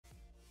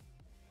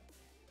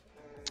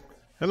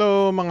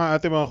Hello mga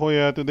ate mga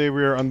kuya. Today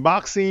we are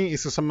unboxing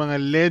isa sa mga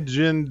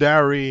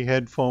legendary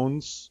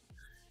headphones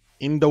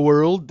in the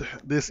world.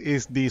 This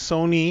is the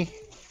Sony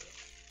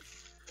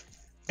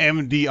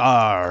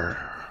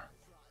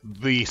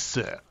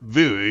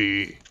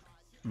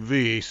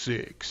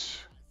MDR-V6.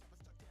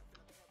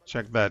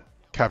 Check that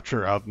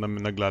capture out na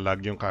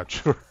naglalag yung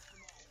capture.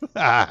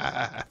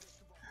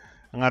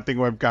 Ang ating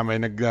webcam ay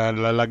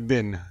naglalag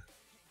din.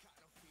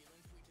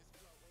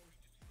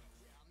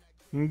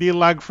 Hindi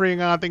lag-free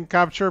ang ating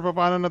capture.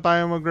 Paano na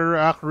tayo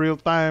magre-react real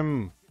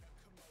time?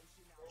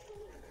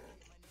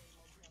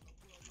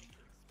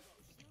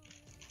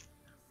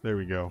 There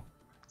we go.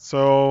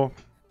 So,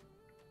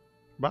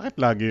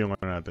 bakit lagi yung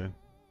ano natin?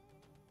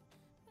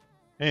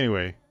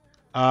 Anyway,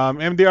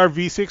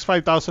 MDR-V6,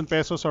 5,000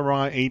 pesos or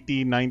mga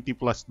 80, 90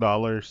 plus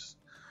dollars.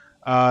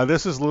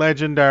 This is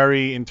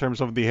legendary in terms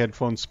of the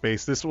headphone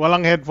space.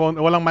 Walang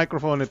walang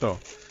microphone ito.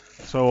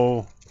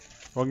 So,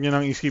 wag niyo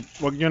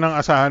nang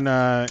asahan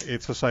na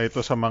ito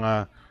sa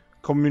mga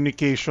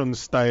communication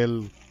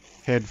style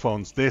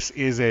headphones. This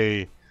is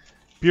a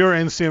pure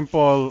and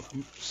simple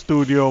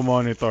studio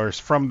monitors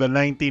from the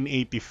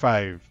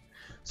 1985.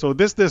 So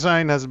this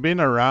design has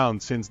been around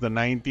since the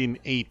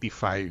 1985,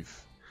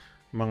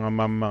 mga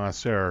ma'am, mga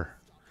sir.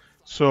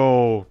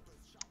 So,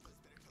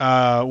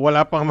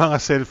 wala pang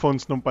mga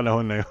cellphones nung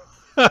panahon na yun.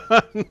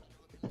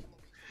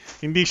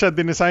 Hindi siya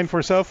designed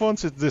for cell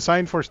phones. It's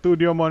designed for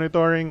studio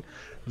monitoring.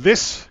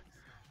 This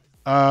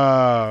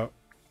format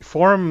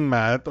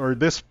or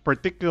this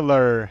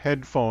particular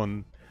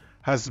headphone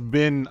has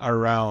been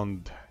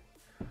around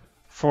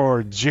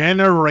for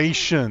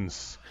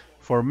generations.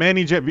 For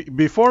many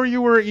before you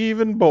were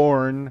even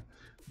born,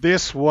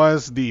 this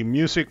was the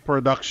music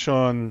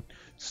production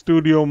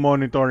studio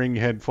monitoring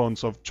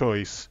headphones of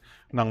choice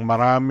ng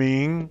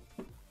maraming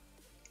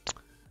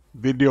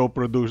video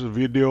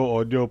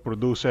audio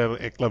producer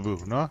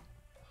eklavu, no?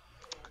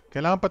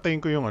 Kailangan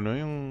patayin ko yung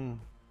yung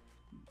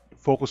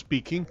focus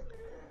peaking.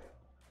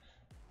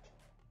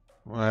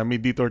 May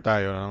detour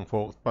tayo ng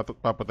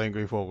papatayin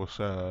ko yung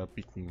focus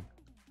peaking.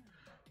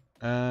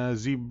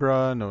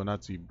 Zebra, no,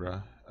 not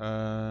zebra.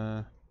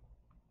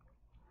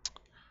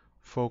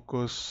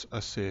 Focus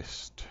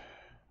assist.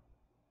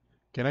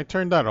 Can I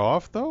turn that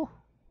off though?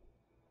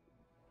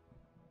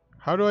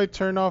 How do I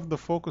turn off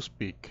the focus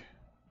peak?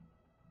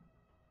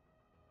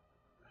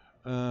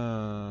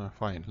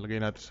 Fine.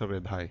 Lagay natin sa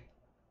red high.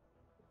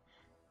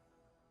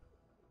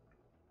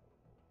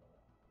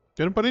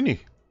 Ganun pa rin eh.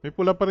 May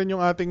pula pa rin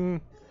yung ating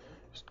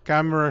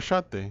camera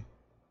shot eh.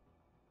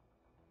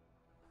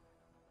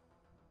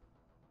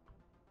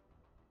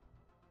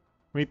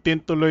 May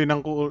tint tuloy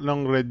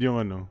ng red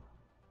yung ano.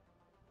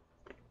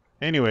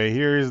 Anyway,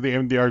 here is the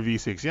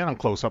MDR-V6. Yan ang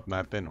close-up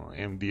natin, oh.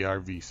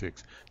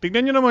 MDR-V6.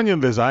 Tignan nyo naman yung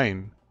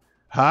design.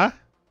 Huh?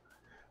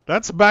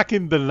 That's back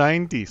in the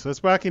 90s. That's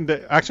back in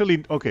the...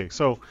 Actually, okay,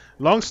 so,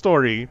 long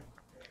story.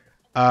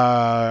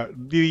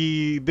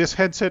 This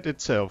headset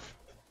itself,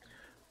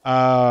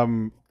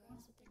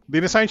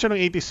 dinesign siya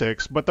ng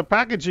 86, but the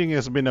packaging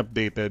has been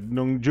updated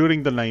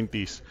during the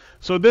 90s.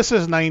 So, this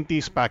is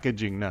 90s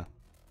packaging na.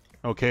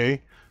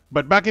 Okay?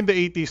 But back in the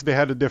 80s, they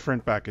had a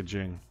different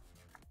packaging.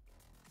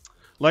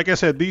 Like I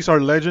said, these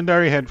are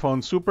legendary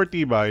headphones, super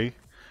tibay.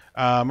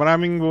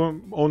 Maraming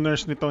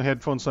owners nitong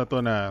headphones na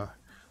to na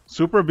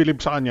super bilib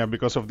sa kanya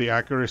because of the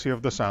accuracy of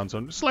the sound. So,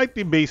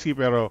 slightly bassy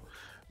pero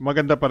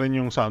maganda pa rin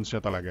yung sounds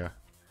niya talaga.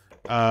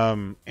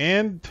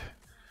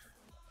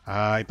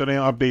 Ito na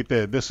yung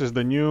updated. This is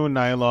the new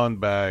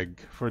nylon bag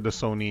for the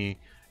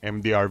Sony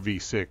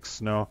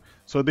MDR-V6. No?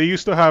 So they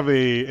used to have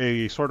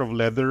a sort of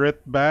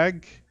leatherette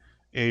bag,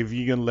 a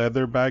vegan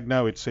leather bag.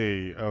 Now it's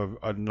a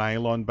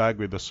nylon bag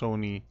with a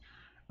Sony,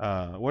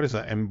 what is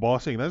that?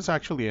 Embossing. That's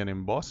actually an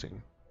embossing.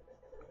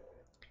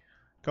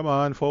 Come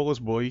on, focus,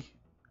 boy.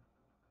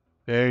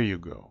 There you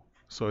go.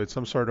 So it's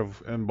some sort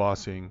of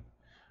embossing.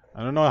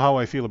 I don't know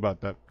how I feel about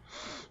that.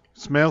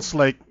 Smells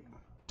like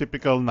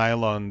typical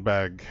nylon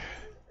bag.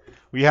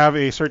 We have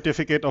a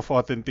certificate of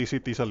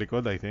authenticity sa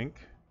likod, I think.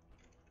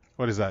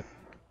 What is that?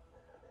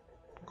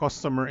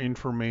 Customer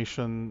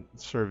Information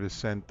Service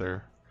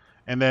Center.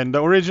 And then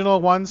the original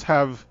ones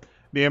have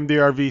the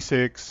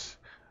MDR-V6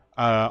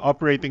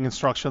 operating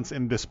instructions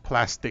in this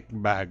plastic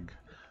bag.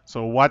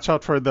 So watch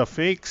out for the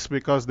fakes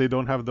because they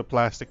don't have the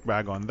plastic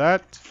bag on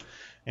that.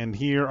 And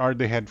here are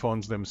the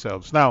headphones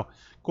themselves. Now,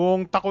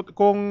 kung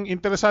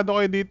interesado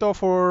kayo dito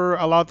for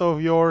a lot of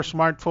your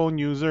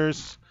smartphone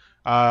users,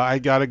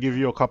 I gotta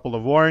give you a couple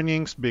of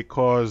warnings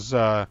because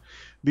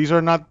these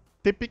are not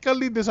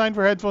typically designed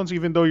for headphones,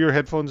 even though your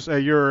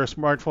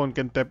smartphone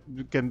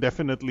can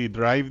definitely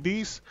drive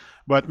these.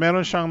 But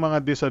meron siyang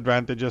mga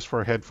disadvantages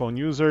for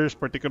headphone users,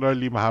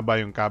 particularly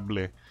mahaba yung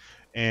kable.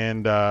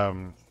 And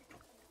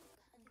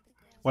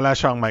wala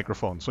siyang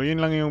microphone. So yun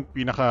lang yung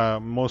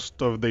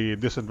most of the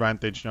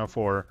disadvantage niya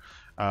for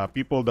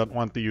people that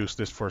want to use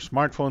this for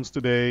smartphones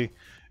today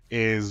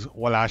is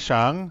wala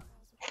siyang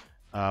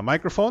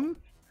microphone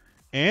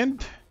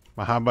and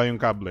Mahaba yung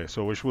cable.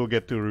 So which we'll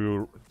get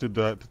to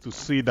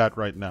see that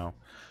right now.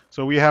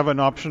 So we have an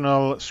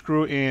optional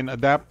screw-in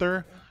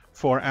adapter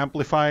for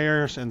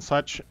amplifiers and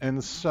such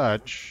and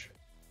such.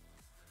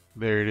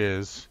 There it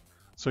is.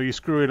 So you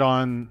screw it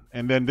on,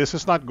 and then this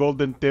is not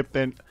golden tipped,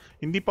 and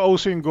hindi pa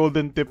uso yung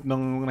golden tip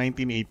ng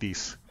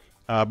 1980s.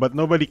 But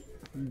nobody,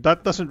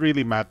 that doesn't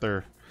really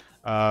matter.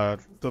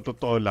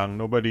 Totoo lang,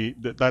 nobody,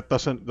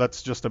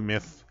 that's just a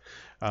myth.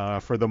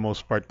 For the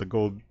most part, the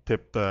gold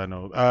tip,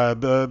 no.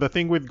 The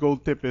thing with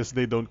gold tip is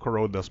they don't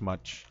corrode as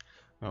much,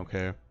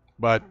 okay,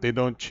 but they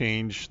don't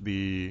change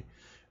the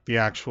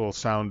actual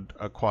sound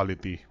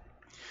quality.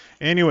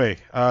 Anyway,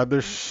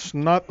 there's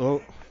not.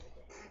 Oh,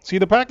 see,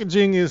 the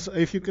packaging is,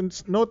 if you can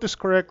notice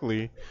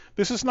correctly,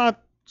 this is not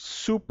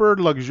super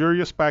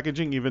luxurious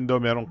packaging, even though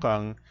meron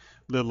kang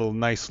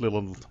nice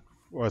little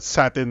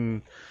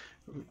satin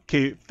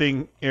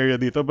thing area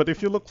dito. But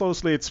if you look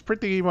closely, it's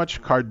pretty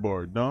much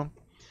cardboard, no?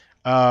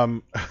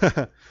 Um,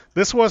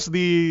 this was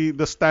the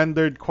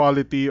standard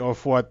quality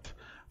of what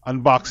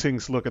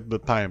unboxings look at the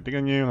time.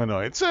 Tingnan niyo yung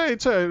ano.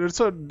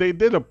 They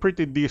did a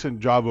pretty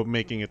decent job of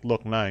making it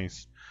look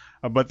nice.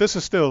 But this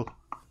is still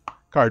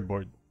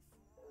cardboard.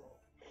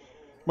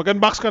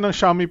 Mag-unbox ka ng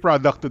Xiaomi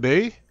product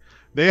today.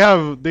 They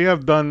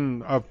have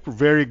done a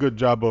very good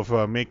job of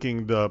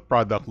making the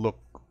product look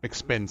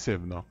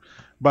expensive, no?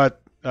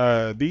 But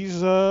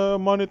these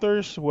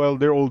monitors, well,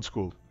 they're old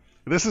school.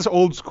 This is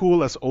old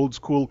school as old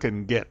school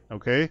can get,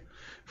 okay?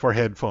 For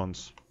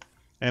headphones.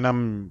 And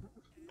I'm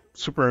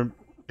super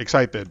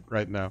excited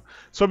right now.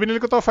 So binili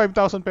ko to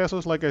 5,000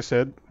 pesos, like I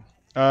said.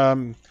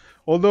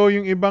 Although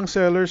yung ibang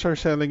sellers are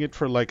selling it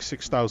for like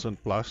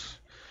 6,000 plus.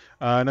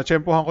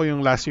 Natsempohan ko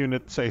yung last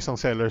unit sa isang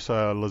seller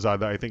sa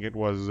Lazada. I think it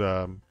was,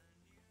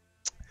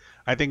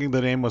 I think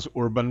the name was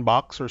Urban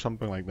Box or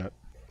something like that.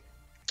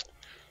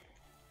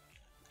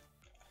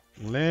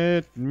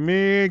 Let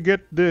me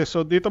get this.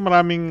 So dito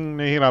maraming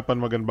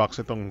nahihirapan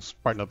mag-unbox itong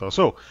part na to.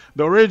 So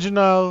the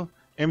original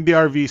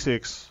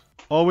MDR-V6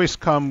 always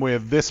come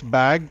with this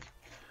bag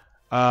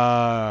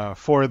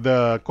for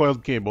the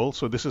coiled cable.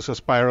 So this is a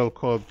spiral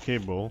coiled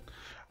cable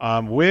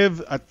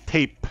with a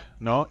tape.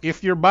 No,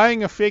 if you're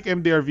buying a fake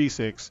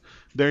MDR-V6,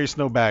 there is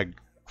no bag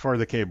for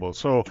the cable.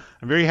 So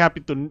I'm very happy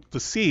to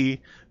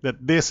see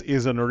that this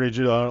is an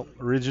original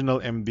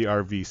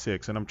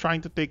MDR-V6, and I'm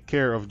trying to take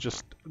care of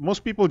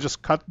most people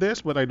just cut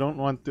this, but I don't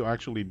want to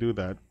actually do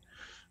that.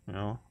 You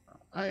know,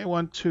 I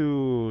want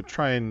to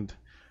try and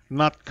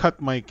not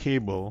cut my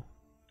cable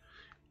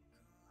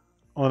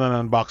on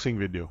an unboxing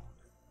video.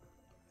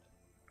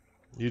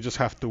 You just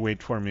have to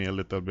wait for me a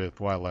little bit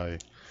while I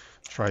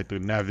try to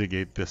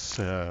navigate this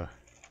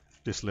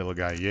this little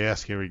guy.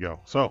 Yes, here we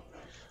go. So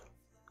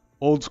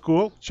old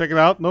school. Check it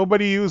out.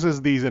 Nobody uses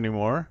these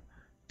anymore.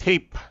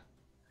 Tape.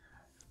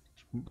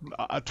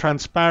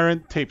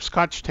 Transparent tape,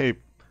 scotch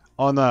tape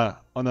on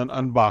an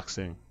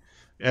unboxing.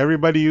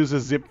 Everybody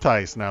uses zip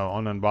ties now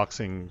on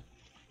unboxing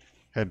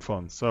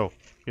headphones. So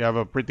you have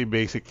a pretty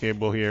basic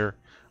cable here.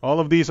 All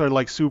of these are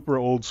like super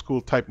old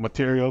school type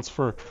materials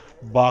for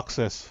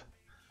boxes.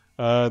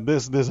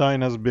 This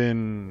design has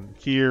been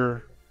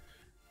here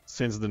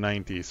since the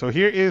 90s. So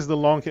here is the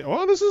long cable.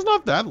 Oh, this is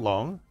not that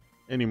long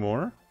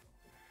anymore.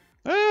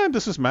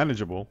 This is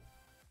manageable,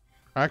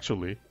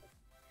 actually.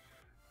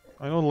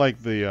 I don't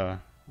like the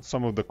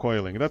some of the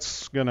coiling.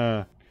 That's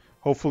gonna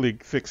hopefully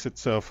fix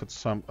itself at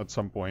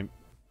some point.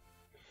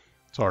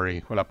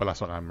 Sorry, wala pala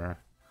sa camera.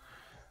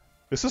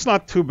 This is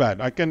not too bad.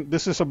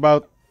 This is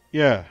about,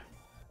 yeah,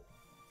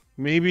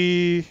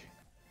 maybe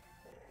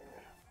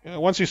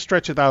once you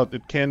stretch it out,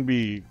 it can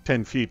be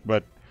 10 feet.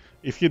 But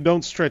if you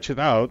don't stretch it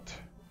out,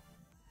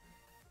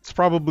 it's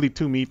probably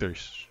 2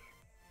 meters.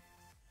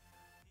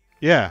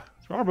 Yeah.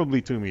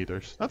 Probably 2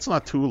 meters. That's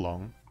not too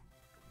long.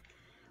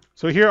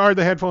 So here are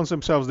the headphones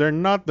themselves. They're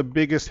not the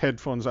biggest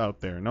headphones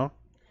out there, no?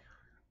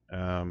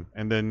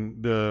 And then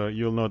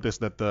you'll notice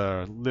that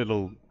the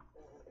little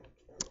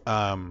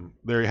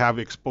they have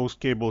exposed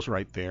cables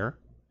right there.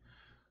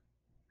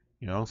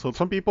 You know, so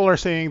some people are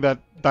saying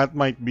that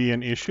might be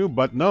an issue,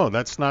 but no,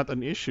 that's not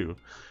an issue.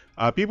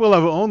 People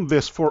have owned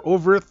this for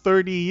over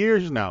 30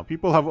 years now.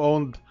 People have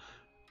owned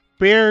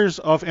pairs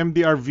of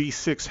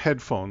MDR-V6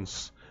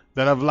 headphones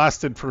that have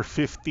lasted for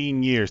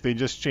 15 years. They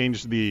just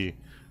changed the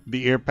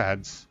ear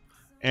pads,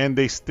 and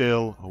they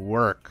still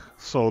work.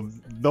 So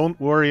don't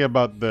worry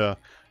about the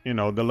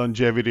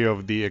longevity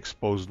of the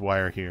exposed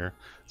wire here.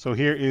 So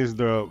here is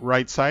the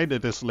right side.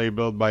 It is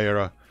labeled by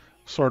a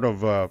sort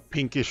of a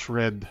pinkish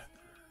red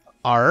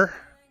R.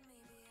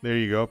 There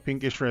you go,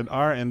 pinkish red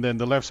R. And then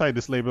the left side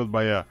is labeled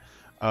by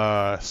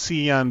a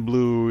cyan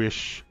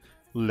bluish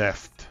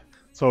left.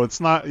 So it's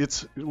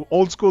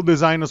old school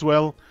design as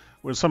well,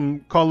 with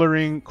some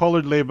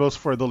colored labels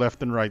for the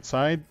left and right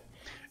side.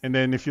 And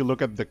then if you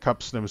look at the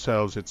cups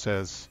themselves, it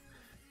says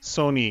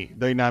Sony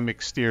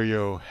Dynamic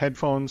Stereo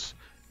Headphones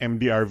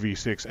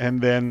MDR-V6. And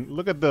then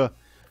look at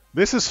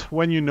this is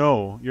when you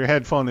know your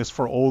headphone is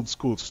for old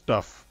school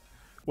stuff.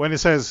 When it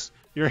says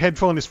your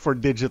headphone is for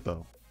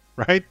digital,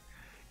 right?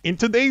 In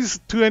today's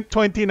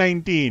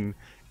 2019,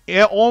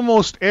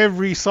 almost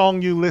every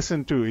song you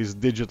listen to is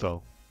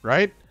digital,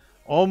 right?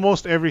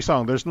 Almost every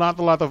song. There's not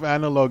a lot of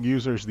analog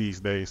users these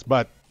days,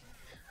 but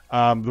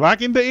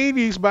back in the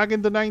 80s, back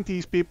in the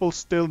 90s, people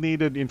still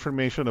needed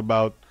information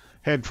about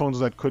headphones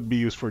that could be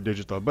used for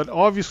digital. But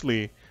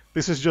obviously,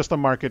 this is just a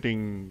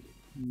marketing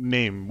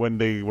name when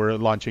they were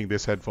launching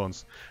these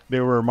headphones. They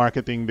were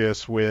marketing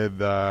this with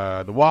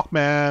the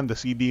Walkman, the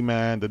CD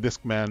Man, the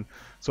Discman,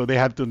 so they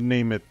had to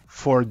name it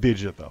for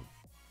digital.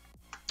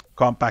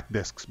 Compact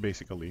discs,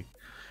 basically.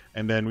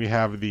 And then we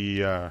have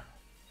the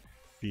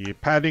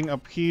padding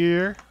up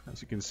here,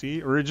 as you can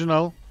see,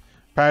 original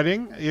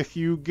padding. If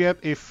you get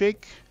a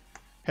fake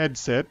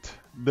headset,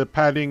 the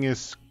padding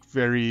is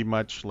very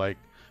much like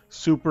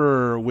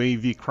super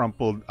wavy,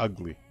 crumpled,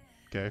 ugly.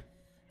 Okay.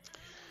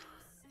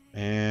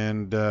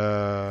 And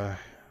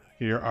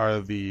here are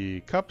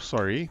the cups.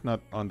 Sorry, not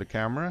on the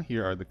camera.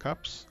 Here are the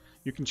cups.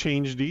 You can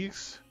change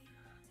these.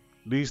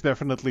 These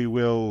definitely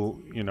will,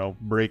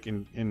 break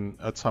in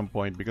at some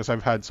point because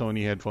I've had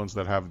Sony headphones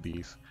that have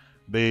these.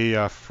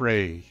 They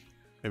fray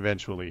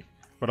eventually.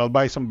 But I'll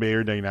buy some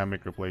Bayer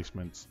Dynamic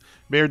replacements.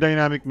 Bayer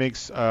Dynamic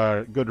makes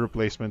good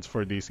replacements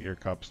for these ear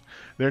cups.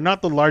 They're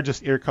not the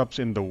largest ear cups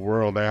in the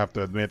world, I have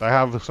to admit. I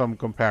have some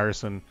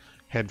comparison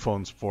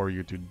headphones for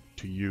you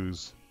to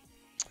use.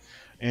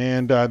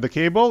 And the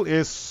cable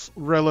is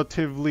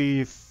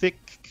relatively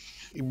thick,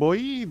 boy.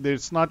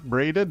 It's not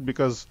braided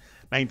because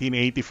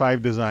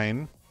 1985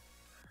 design.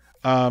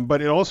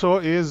 But it also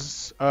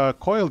is a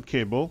coiled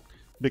cable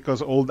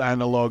because old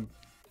analog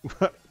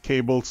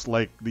cables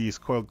like these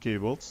coiled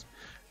cables.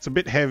 It's a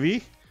bit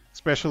heavy,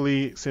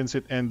 especially since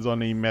it ends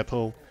on a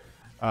metal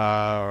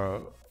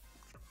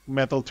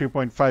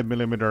 3.5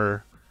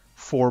 millimeter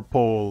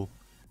 4-pole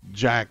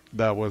jack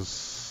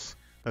that's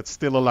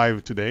still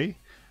alive today,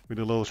 with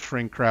a little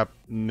shrink wrap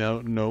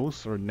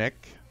nose or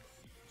neck,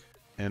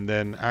 and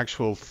then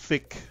actual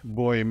thick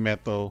boy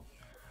metal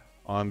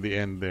on the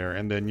end there.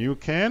 And then you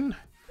can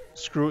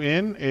screw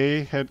in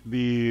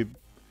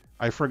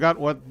I forgot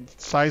what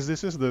size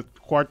this is, the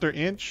 1/4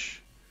 inch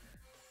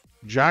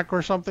jack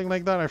or something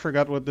like that. I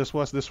forgot what this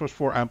was. This was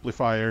for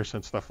amplifiers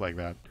and stuff like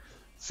that.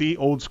 See,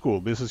 old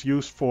school. This is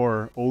used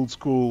for old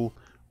school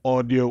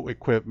audio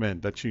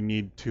equipment that you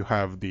need to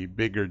have the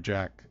bigger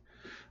jack.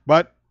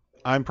 But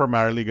I'm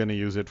primarily going to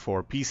use it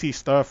for PC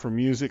stuff, for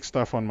music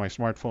stuff on my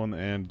smartphone,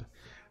 and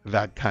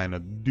that kind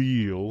of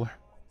deal.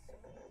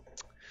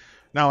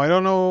 Now, I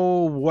don't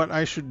know what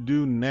I should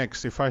do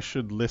next. If I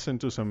should listen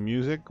to some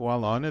music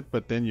while on it,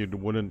 but then you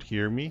wouldn't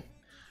hear me.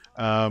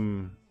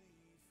 All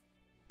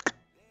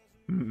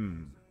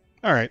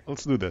right,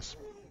 let's do this.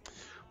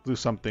 Do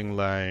something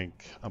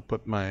like I'll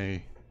put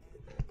my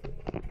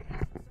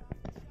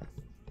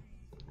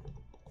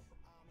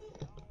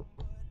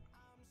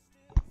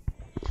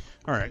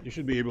all right, you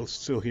should be able to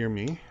still hear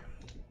me.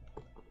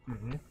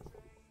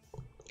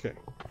 Okay,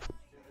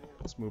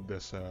 let's move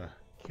this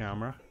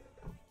camera.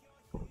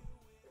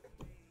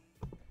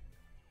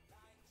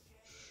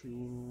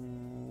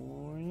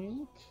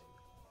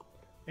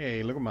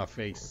 Hey, look at my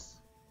face.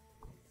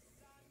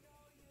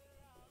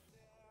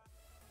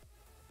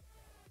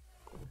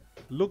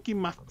 Look in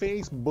my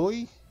face,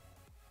 boy.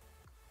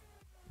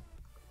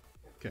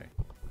 Okay.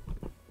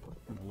 A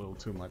little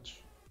too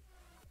much.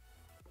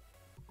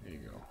 There you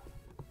go.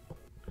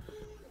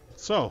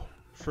 So,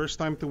 first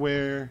time to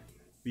wear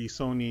the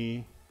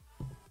Sony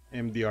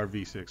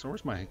MDR-V6.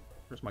 Where's my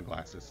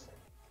glasses?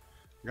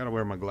 I gotta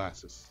wear my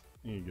glasses.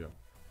 There you go.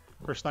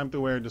 First time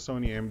to wear the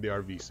Sony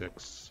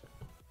MDR-V6.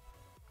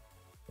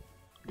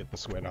 Get the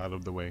sweat out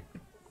of the way.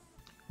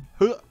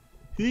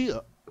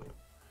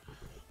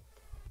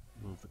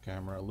 Move the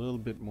camera a little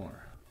bit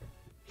more.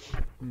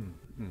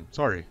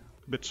 Sorry,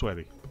 a bit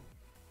sweaty.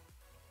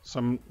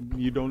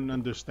 You don't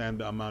understand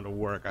the amount of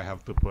work I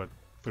have to put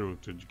through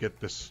to get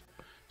this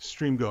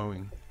stream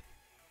going.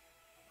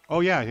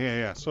 Oh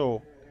yeah.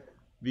 So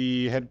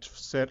the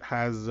headset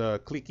has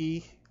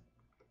clicky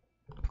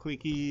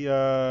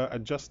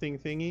adjusting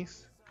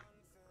thingies.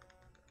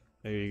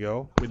 There you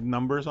go, with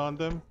numbers on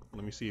them.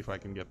 Let me see if I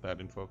can get that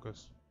in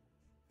focus.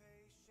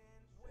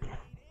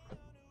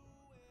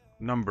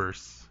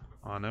 Numbers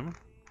on them.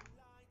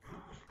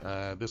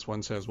 This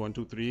one says 1,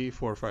 2, 3,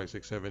 4, 5,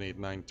 6, 7, 8,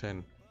 9,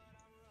 10,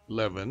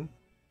 11,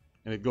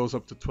 and it goes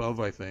up to 12,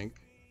 I think.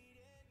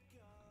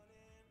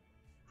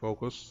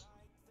 Focus.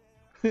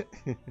 I'm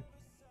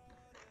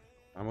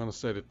gonna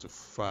set it to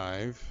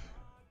 5.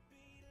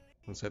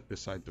 Let's set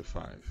this side to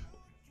 5.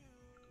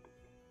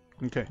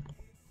 Okay.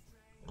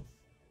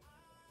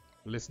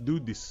 Let's do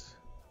this.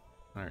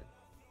 Alright.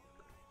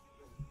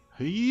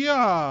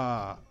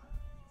 Yeah.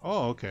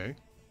 Oh, okay.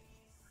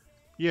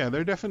 Yeah,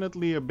 they're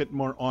definitely a bit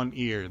more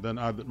on-ear than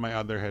my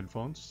other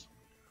headphones.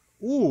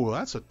 Ooh,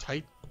 that's a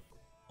tight...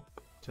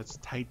 That's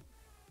tight.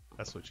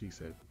 That's what she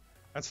said.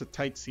 That's a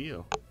tight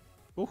seal.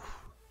 Oof.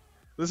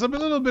 There's a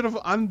little bit of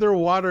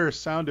underwater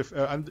sound,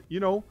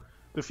 the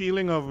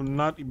feeling of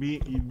not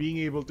being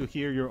able to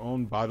hear your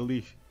own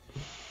bodily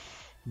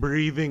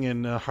breathing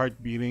and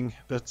heart beating.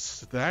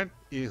 That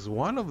is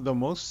one of the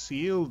most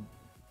sealed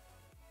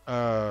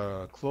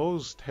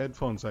closed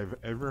headphones I've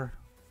ever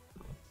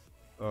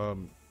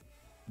um,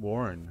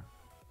 worn.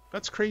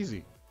 That's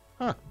crazy.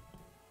 Huh.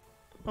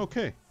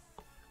 Okay.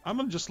 I'm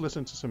gonna just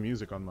listen to some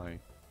music on my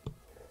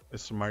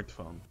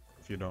smartphone,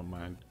 if you don't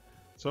mind.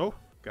 So,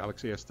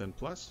 Galaxy S10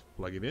 Plus,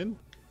 plug it in.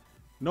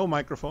 No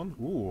microphone.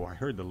 Ooh, I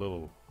heard the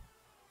little...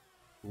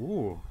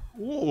 Ooh.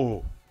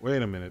 Ooh.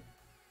 Wait a minute.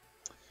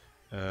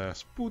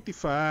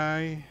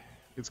 Spotify.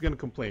 It's gonna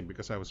complain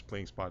because I was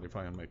playing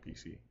Spotify on my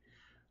PC.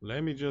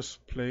 Let me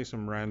just play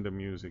some random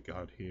music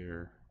out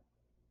here.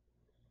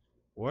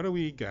 What do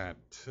we got?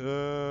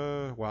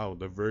 Wow,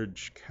 the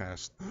Verge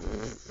cast.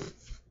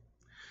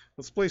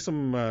 Let's play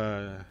some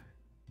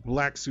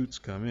Black Suits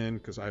Come In,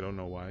 because I don't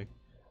know why.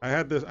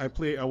 I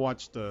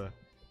watched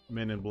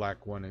Men in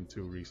Black 1 and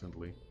 2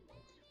 recently.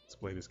 Let's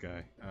play this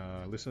guy.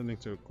 Listen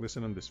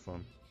on this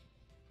phone.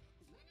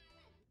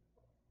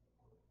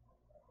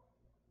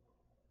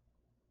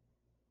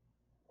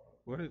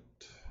 What it?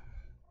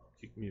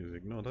 Kick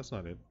music. No, that's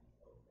not it.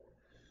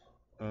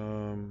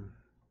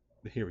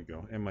 Here we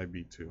go.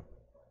 MIB2.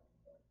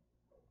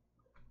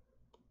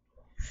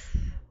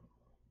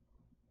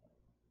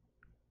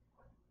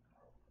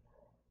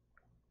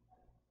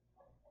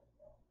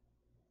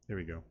 Here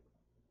we go.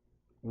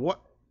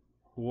 What?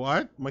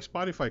 What? My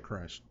Spotify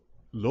crashed.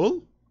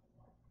 Lol?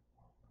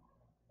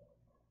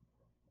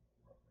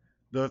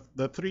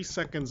 The 3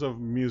 seconds of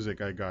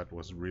music I got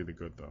was really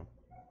good though.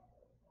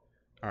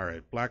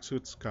 Alright, Black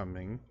Suit's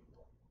coming.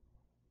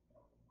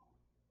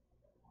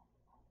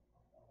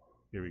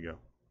 Here we go.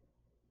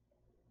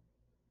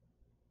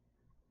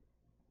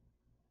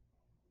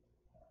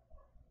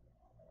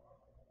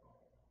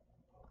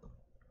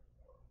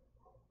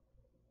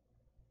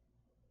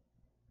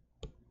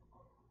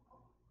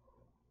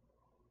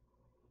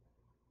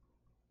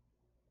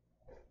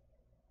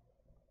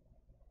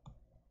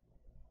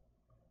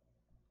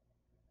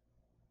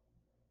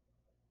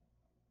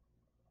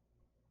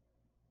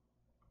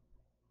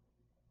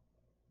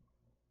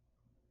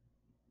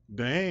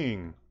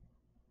 Dang.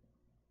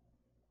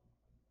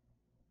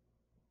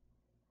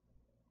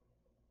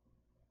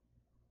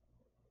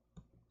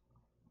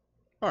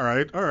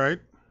 Alright, alright.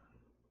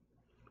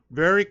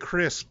 Very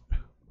crisp.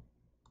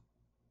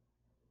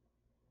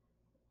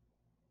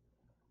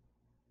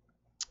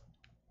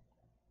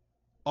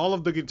 All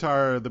of the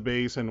guitar, the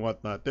bass, and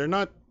whatnot, they're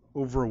not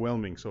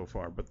overwhelming so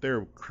far, but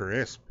they're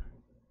crisp.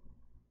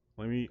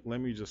 Let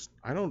me just.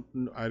 I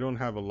don't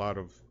have a lot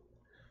of.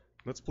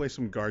 Let's play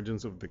some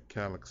Guardians of the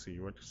Galaxy.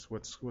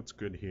 What's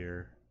good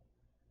here?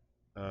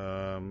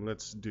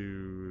 Let's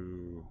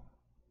do.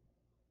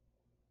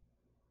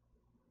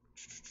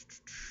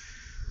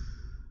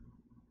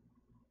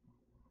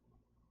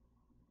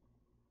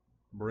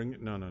 Bring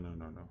it. No.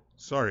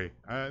 Sorry,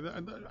 I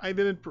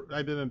didn't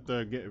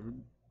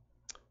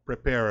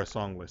prepare a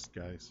song list,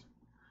 guys.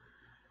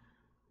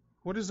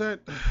 What is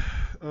that?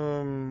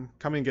 Come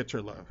and Get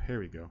Your Love. Here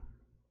we go.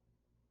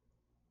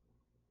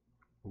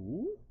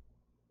 Ooh.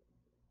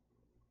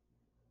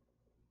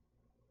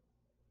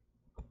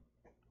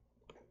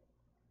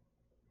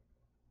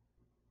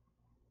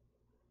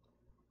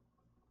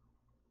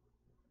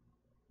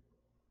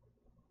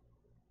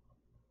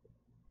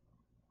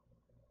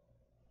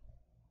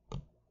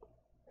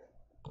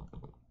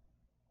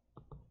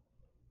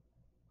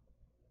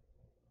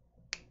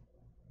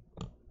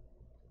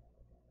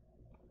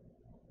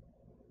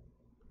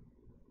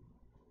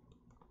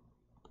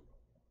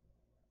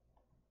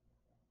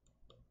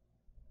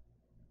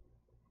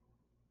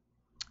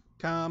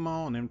 Come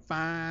on and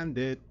find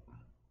it.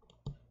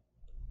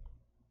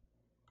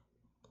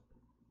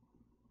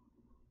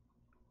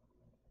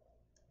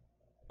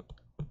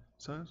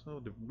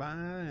 So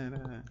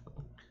divine.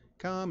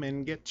 Come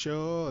and get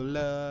your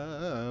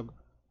love.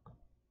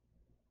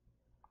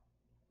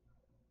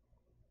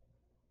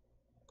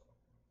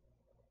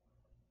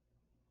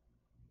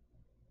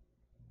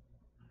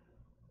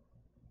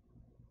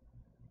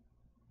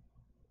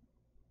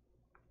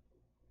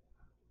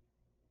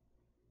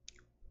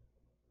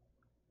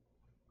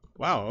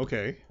 Wow,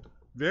 okay.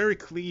 Very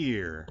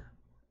clear.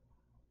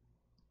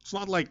 It's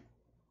not like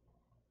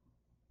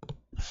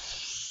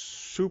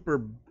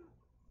super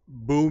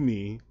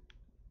boomy,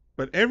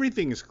 but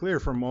everything is clear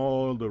from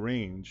all the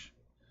range.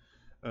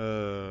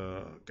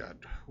 God,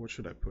 what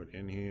should I put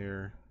in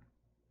here?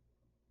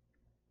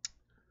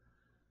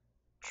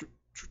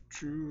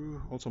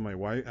 Also,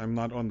 I'm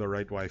not on the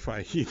right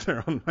Wi-Fi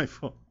either on my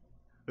phone.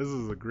 This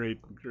is a great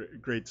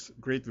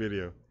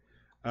video.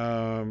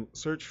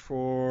 Search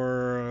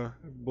for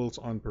Bulls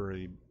on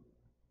Parade.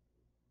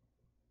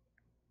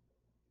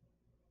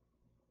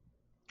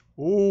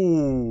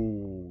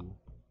 Ooh.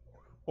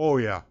 Oh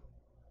yeah.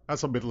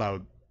 That's a bit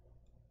loud.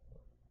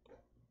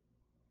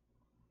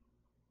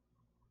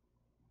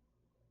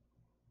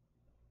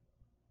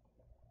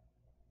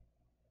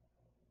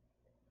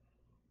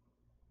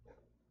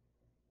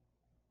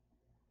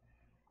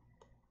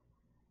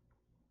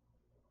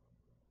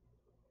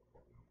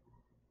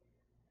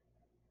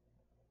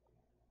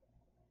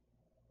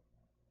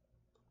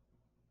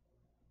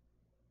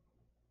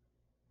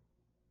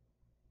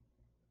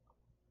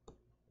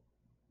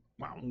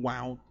 Wow,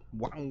 wow,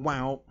 wow,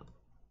 wow.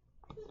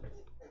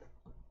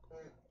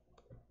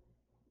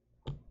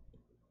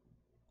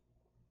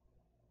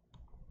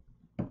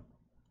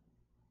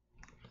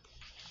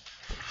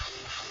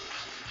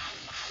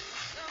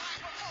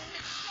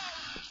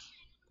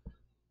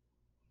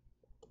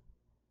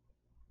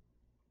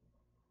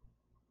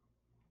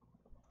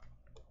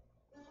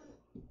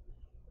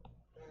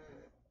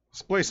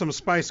 Let's play some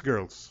Spice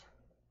Girls.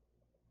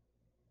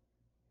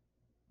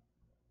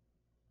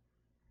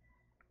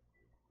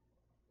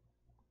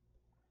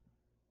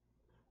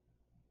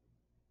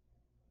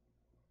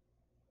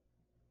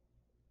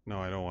 No,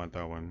 I don't want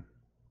that one.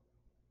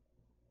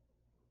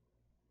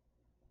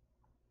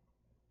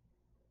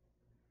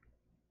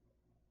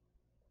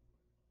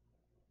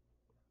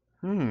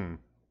 Hmm.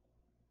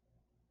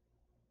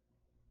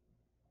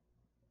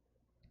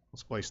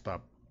 Let's play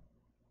Stop.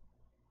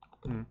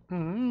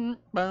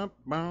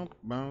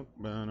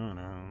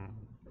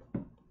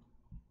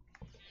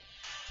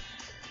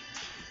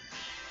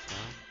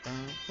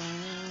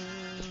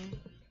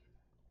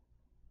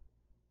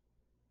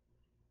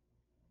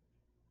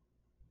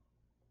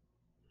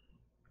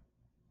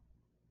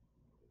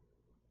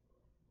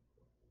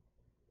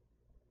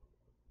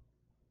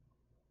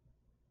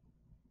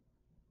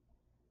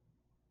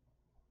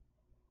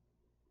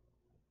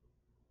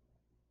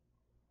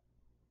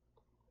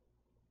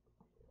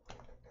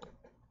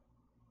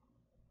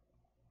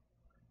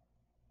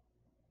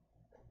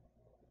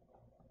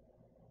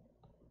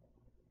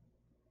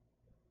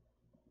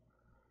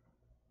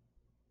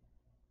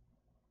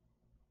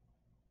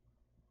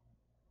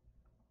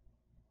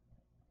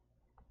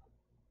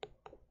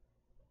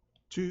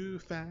 Too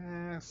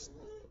fast.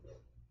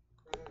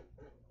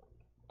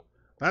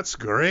 That's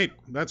great.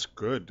 That's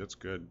good. That's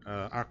good.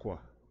 Aqua.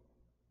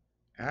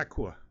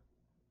 Aqua.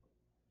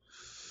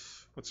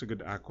 What's a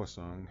good Aqua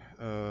song?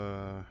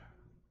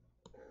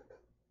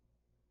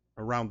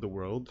 Around the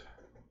World.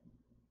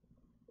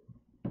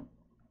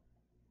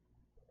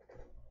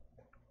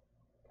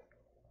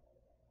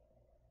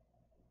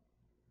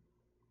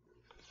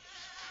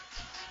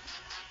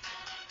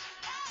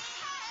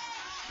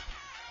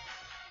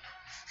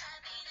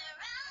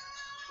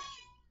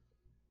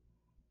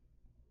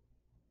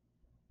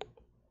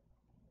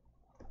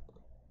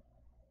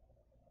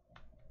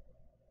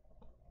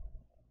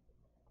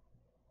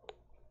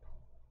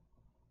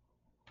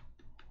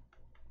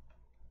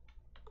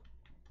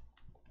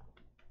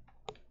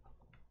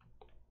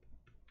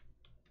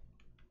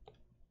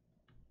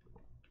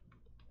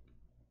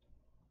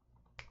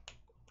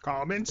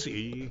 Come and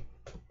see.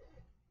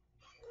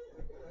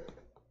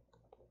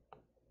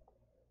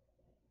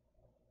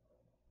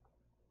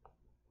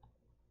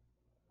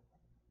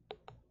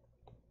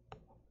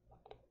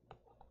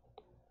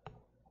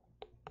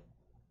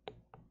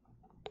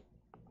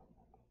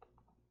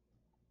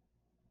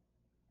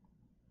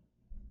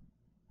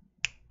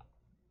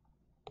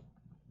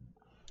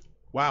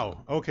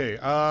 Wow. Okay.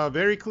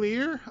 Very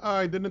clear.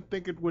 I didn't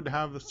think it would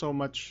have so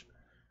much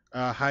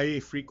high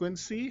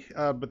frequency,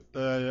 but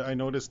I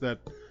noticed that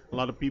a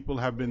lot of people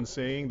have been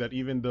saying that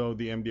even though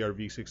the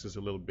MDR-V6 is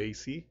a little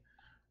bassy,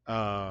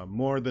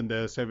 more than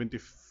the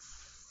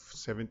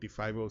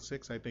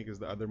 7506, I think is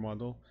the other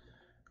model.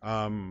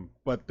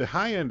 But the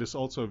high end is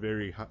also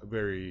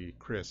very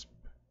crisp.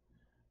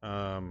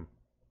 Um,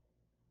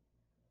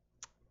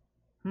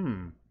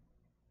 hmm.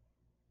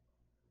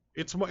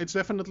 It's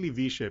definitely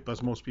V-shaped,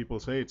 as most people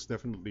say. It's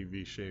definitely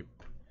V-shaped.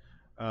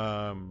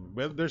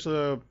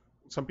 Well,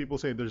 some people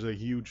say there's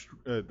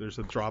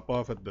a drop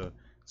off at the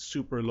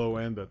super low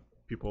end that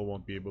people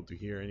won't be able to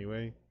hear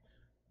anyway.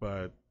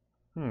 But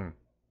hmm,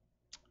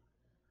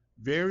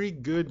 very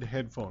good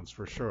headphones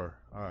for sure.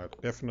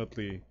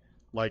 Definitely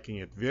liking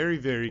it.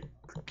 Very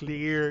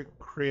clear,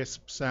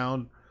 crisp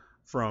sound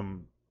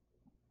from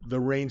the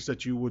range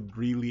that you would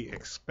really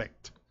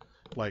expect.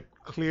 Like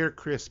clear,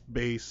 crisp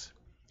bass,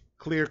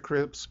 clear,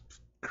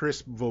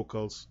 crisp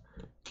vocals,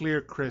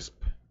 clear,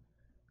 crisp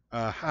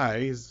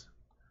highs,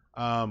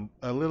 a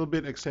little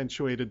bit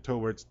accentuated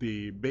towards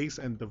the bass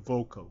and the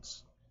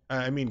vocals.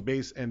 I mean,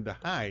 bass and the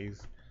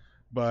highs,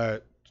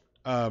 but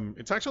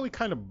it's actually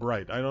kind of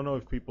bright. I don't know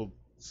if people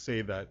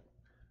say that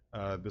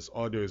this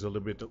audio is a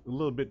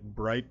little bit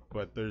bright,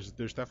 but there's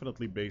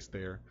definitely bass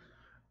there.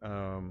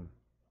 Um,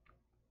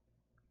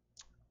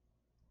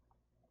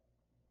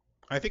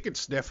 I think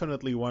it's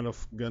definitely one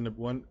of gonna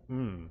one.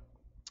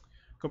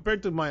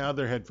 Compared to my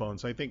other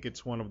headphones, I think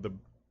it's one of the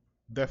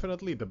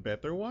definitely the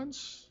better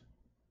ones.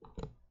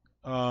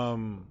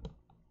 Um,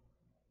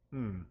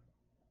 hmm.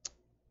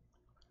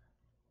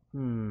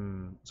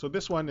 So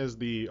this one is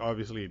the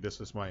obviously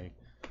this is my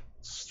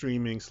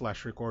streaming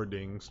slash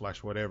recording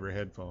slash whatever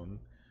headphone.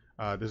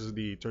 This is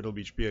the Turtle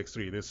Beach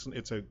PX3.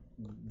 It's a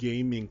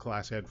gaming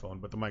class headphone,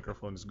 but the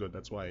microphone is good.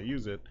 That's why I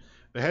use it.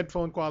 The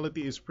headphone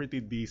quality is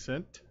pretty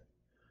decent.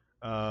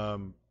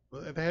 The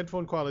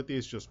headphone quality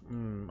is just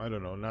I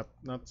don't know,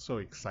 not so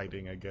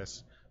exciting. I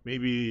guess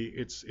maybe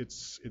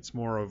it's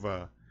more of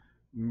a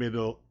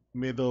middle.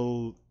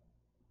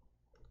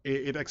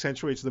 It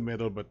accentuates the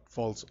middle, but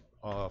falls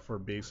for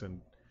bass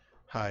and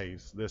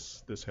highs,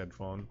 this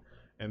headphone.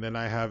 And then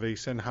I have a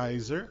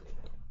Sennheiser.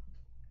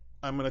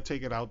 I'm gonna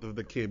take it out of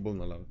the cable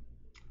na lang.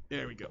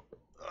 There we go.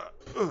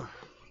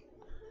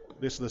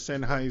 This is the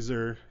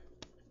Sennheiser.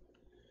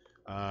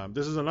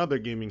 This is another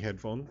gaming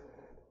headphone.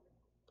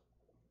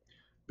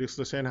 This is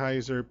the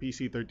Sennheiser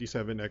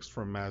PC37X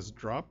from Mass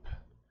Drop.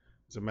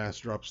 It's a Mass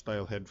Drop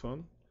style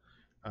headphone.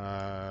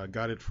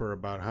 Got it for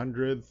about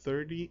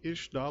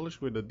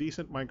 $130-ish with a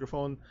decent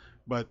microphone,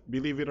 but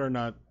believe it or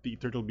not, the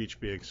Turtle Beach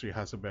PX3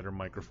 has a better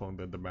microphone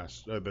than the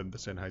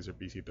Sennheiser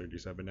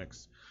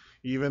PC37X.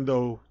 Even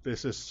though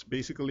this is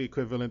basically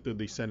equivalent to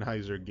the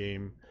Sennheiser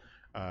Game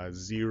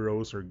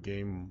Zeros or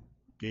Game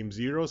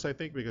Zeros, I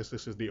think, because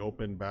this is the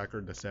open back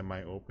or the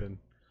semi-open.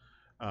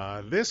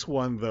 This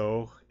one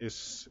though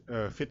is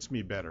fits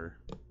me better.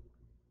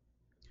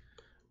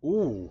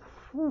 Ooh,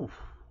 whew,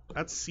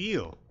 that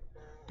seal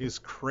is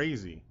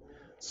crazy.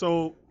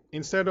 So the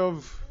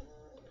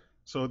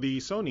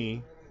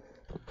Sony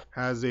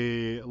has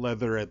a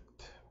leatherette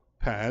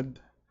pad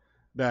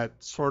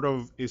that sort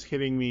of is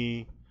hitting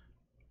me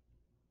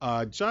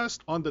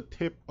just on the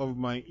tip of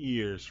my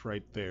ears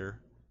right there,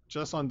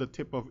 just on the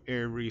tip of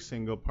every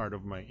single part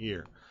of my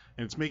ear,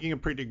 and it's making a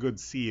pretty good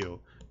seal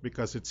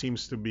because it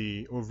seems to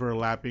be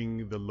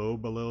overlapping the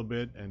lobe a little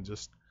bit and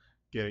just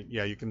getting,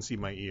 yeah, you can see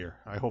my ear.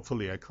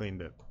 Hopefully I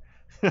cleaned it.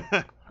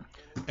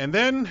 And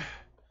then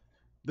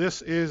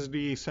this is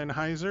the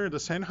Sennheiser. The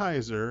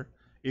Sennheiser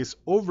is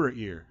over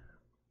ear.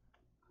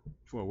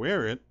 If I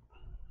wear it,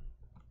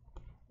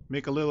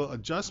 make a little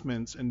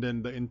adjustments, and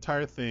then the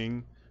entire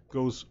thing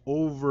goes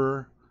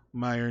over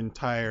my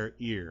entire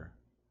ear,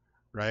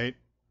 right?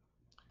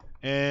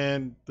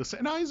 And the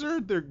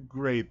Sennheiser, they're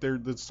great.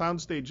 The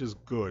soundstage is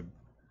good.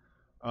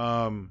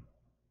 A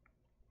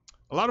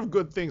lot of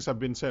good things have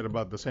been said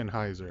about the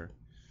Sennheiser.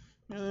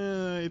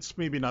 It's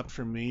maybe not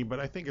for me, but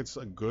I think it's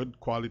a good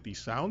quality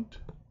sound.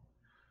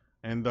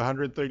 And the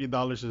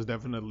 $130 is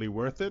definitely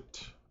worth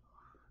it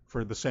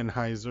for the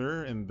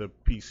Sennheiser and the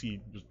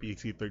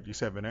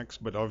PC37X.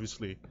 But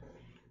obviously,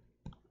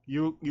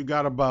 you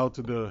gotta bow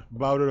to the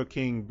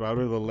king, bow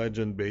to the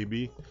legend,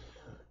 baby.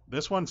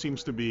 This one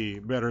seems to be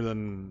better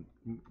than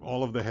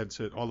all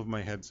of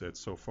my headsets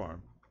so far.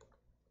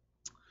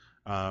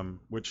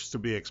 Which is to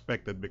be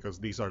expected because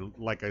these are,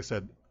 like I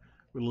said,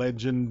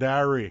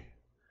 legendary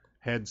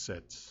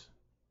headsets.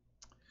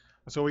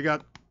 So we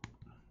got,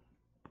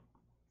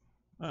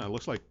 it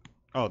looks like,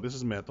 oh, this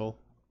is metal,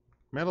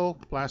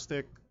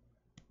 plastic,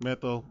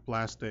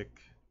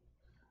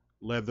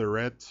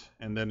 leatherette,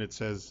 and then it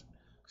says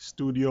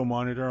studio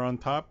monitor on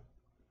top.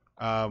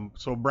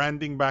 So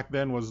branding back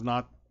then was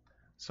not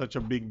such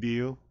a big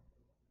deal.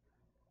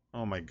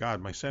 Oh my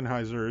god, my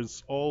Sennheiser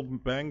is all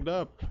banged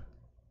up.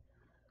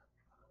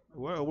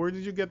 Where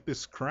did you get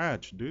this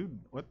scratch, dude?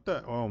 What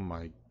the? Oh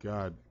my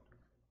god.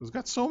 It's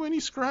got so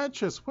many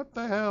scratches. What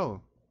the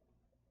hell?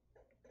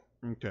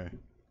 Okay.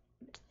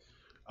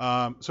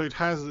 So it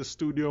has the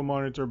studio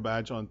monitor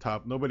badge on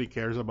top. Nobody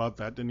cares about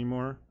that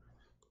anymore.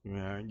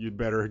 Yeah, you'd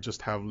better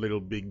just have little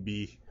big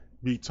B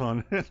beats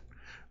on it.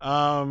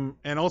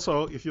 And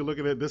also, if you look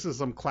at it, this is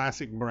some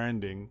classic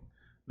branding.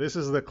 This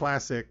is the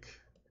classic.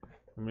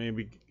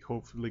 Maybe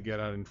hopefully get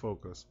out in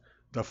focus.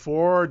 The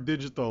 4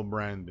 digital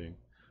branding.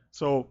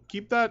 So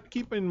keep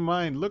in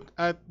mind. Look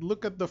at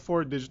the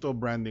 4 digital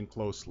branding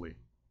closely,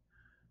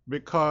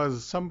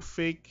 because some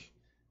fake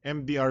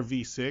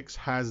MDR-V6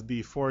 has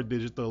the 4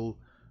 digital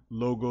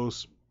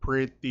logos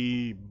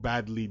pretty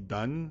badly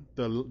done.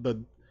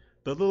 The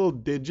little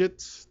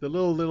digits, the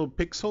little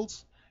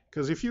pixels.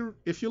 Because if you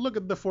look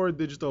at the 4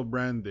 digital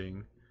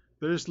branding,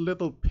 there's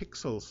little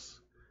pixels,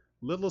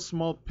 little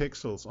small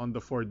pixels on the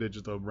 4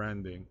 digital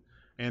branding,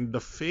 and the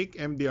fake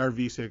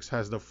MDR-V6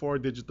 has the 4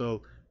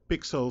 digital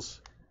pixels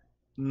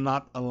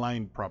not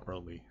aligned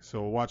properly.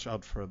 So watch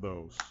out for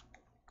those.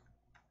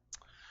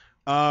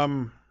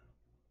 I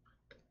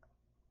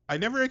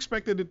never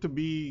expected it to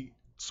be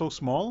so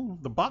small.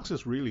 The box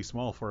is really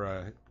small for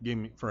a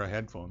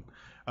headphone.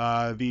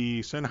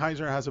 The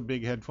Sennheiser has a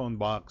big headphone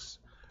box.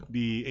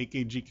 The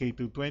AKG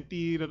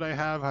K220 that I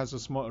have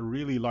has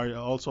really large,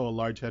 also a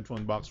large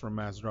headphone box from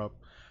Massdrop.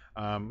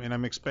 And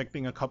I'm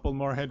expecting a couple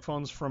more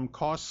headphones from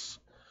COS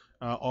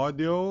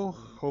Audio.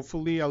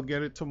 Hopefully, I'll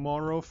get it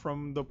tomorrow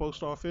from the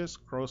post office.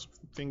 Cross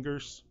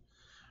fingers.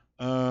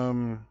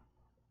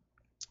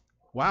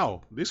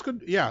 Wow, this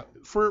could, yeah,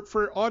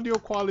 for audio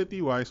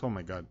quality wise, oh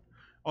my god.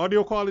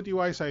 Audio quality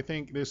wise, I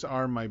think these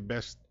are my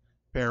best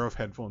pair of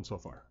headphones so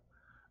far.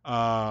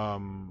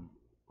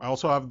 I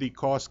also have the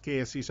COS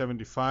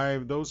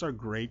KSC75. Those are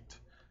great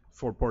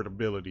for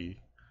portability.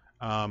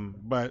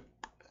 But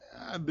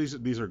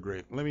these are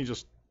great. Let me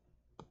just,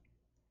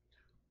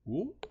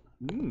 ooh,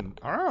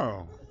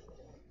 oh.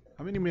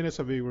 How many minutes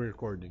have we been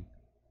recording?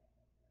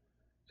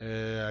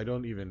 I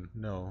don't even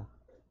know.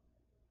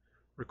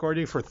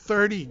 Recording for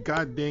 30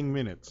 goddamn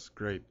minutes.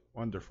 Great.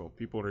 Wonderful.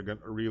 People are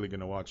really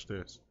gonna watch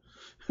this.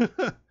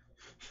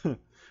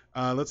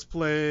 Let's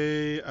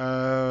play Back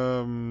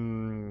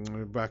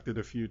to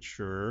the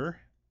Future.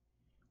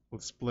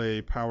 Let's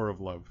play Power of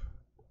Love.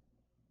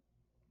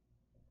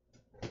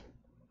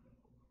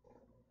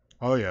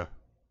 Oh yeah.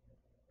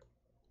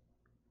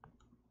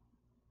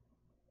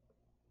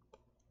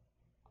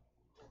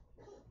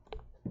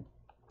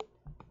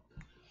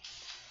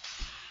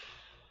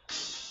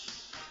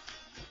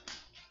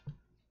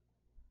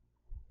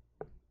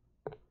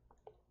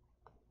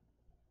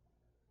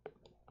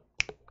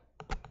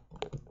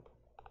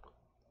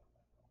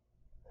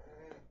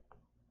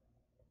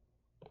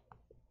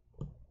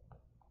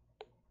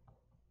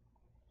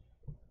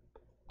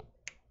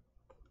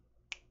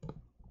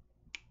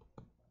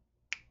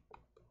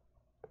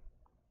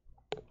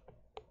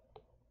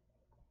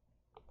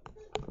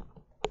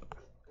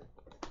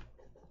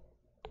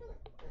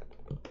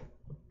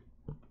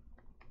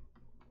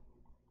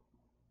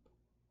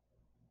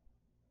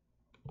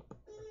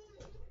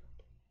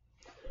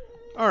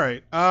 All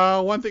right.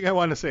 One thing I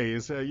want to say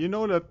is, you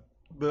know that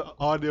the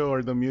audio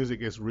or the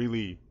music is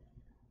really,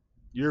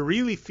 you're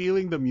really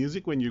feeling the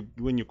music when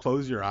you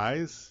close your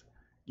eyes.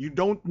 You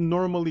don't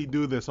normally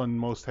do this on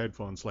most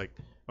headphones. Like,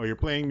 oh, you're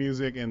playing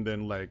music and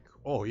then like,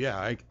 oh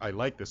yeah, I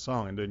like this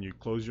song, and then you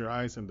close your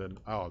eyes and then,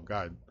 oh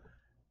God,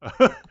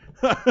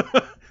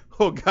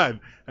 oh God,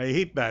 I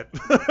hate that.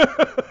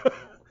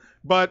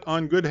 But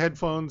on good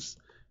headphones,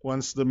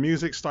 once the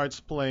music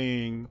starts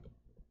playing,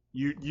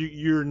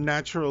 you're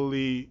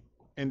naturally,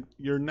 and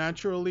you're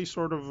naturally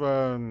sort of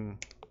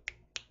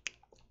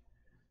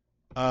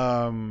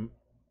um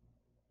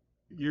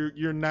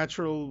your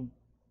natural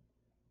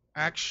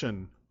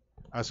action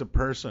as a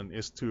person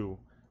is to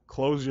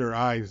close your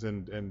eyes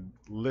and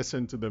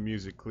listen to the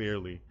music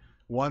clearly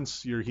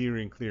once you're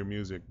hearing clear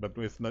music. But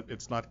if not,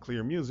 it's not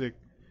clear music,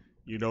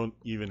 you don't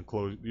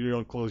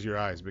close your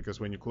eyes,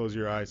 because when you close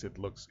your eyes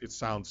it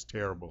sounds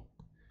terrible.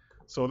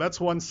 So that's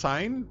one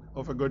sign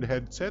of a good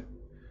headset,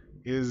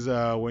 is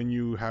when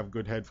you have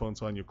good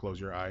headphones on, you close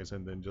your eyes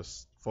and then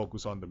just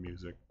focus on the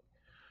music.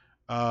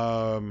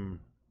 Um,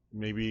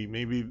 maybe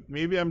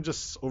I'm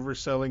just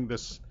overselling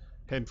this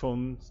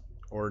headphones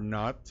or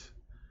not.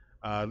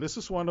 This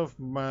is one of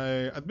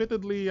my.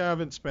 Admittedly, I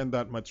haven't spent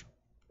that much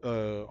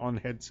on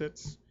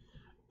headsets.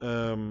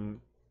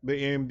 Um, the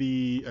AMD,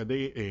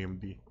 the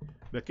AMD,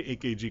 the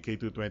AKG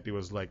K220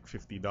 was like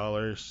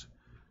 $50.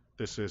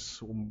 This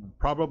is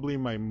probably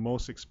my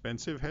most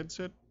expensive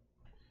headset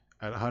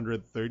at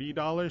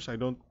 $130. I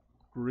don't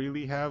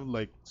really have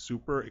like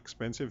super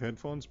expensive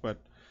headphones, but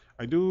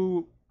I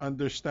do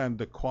understand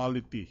the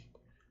quality.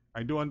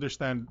 I do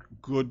understand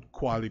good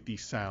quality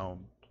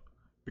sound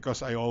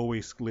because I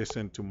always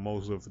listen to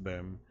most of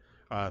them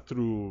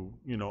through,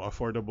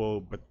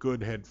 affordable but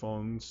good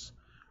headphones.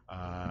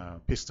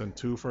 Piston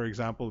 2, for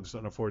example, is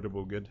an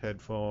affordable good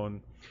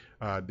headphone.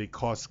 The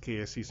COS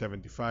KSC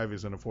 75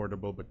 is an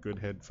affordable but good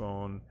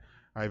headphone.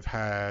 I've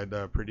had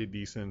pretty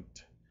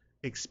decent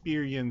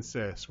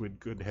experiences with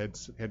good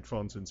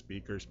headphones and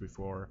speakers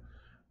before.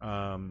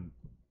 Um,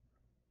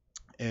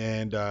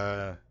 and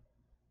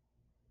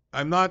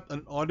I'm not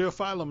an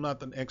audiophile, I'm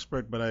not an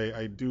expert, but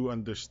I do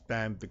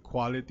understand the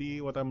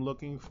quality, what I'm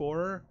looking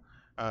for.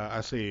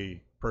 As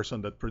a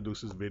person that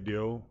produces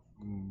video,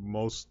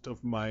 most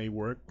of my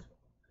work,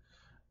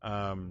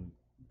 um,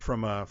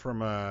 from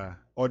a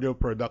audio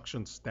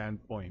production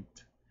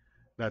standpoint,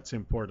 that's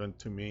important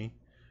to me.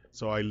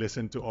 So I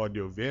listen to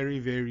audio very,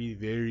 very,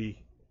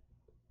 very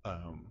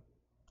um,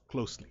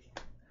 closely.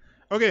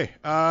 Okay,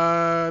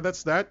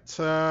 that's that.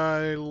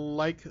 I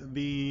like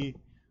the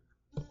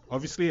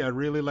Obviously, I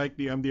really like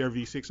the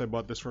MDR-V6. I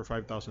bought this for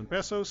 5,000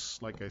 pesos,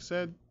 like I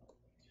said.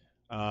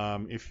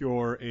 If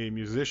you're a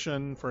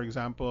musician, for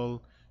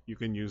example, you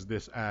can use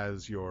this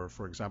as your,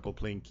 for example,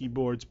 playing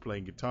keyboards,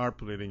 playing guitar,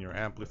 put it in your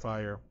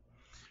amplifier.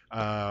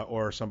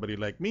 Or somebody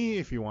like me,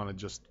 if you want to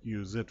just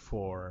use it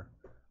for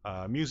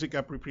music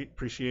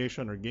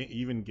appreciation or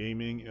even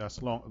gaming,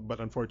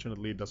 but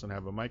unfortunately it doesn't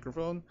have a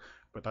microphone.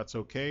 But that's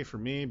okay for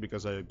me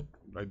because I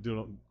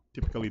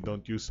typically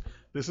don't use.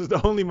 This is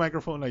the only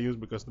microphone I use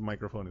because the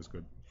microphone is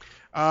good.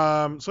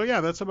 So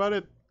yeah, that's about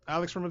it.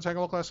 Alex from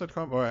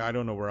tagalog+english.com. Or I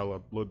don't know where I'll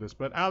upload this,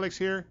 but Alex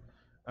here.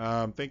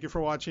 Thank you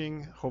for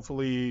watching.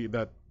 Hopefully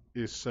that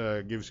is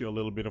gives you a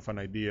little bit of an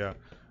idea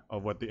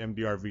of what the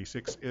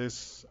MDR-V6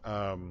 is.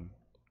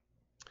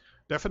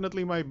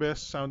 Definitely my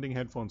best sounding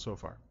headphone so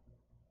far.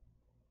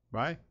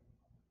 Bye.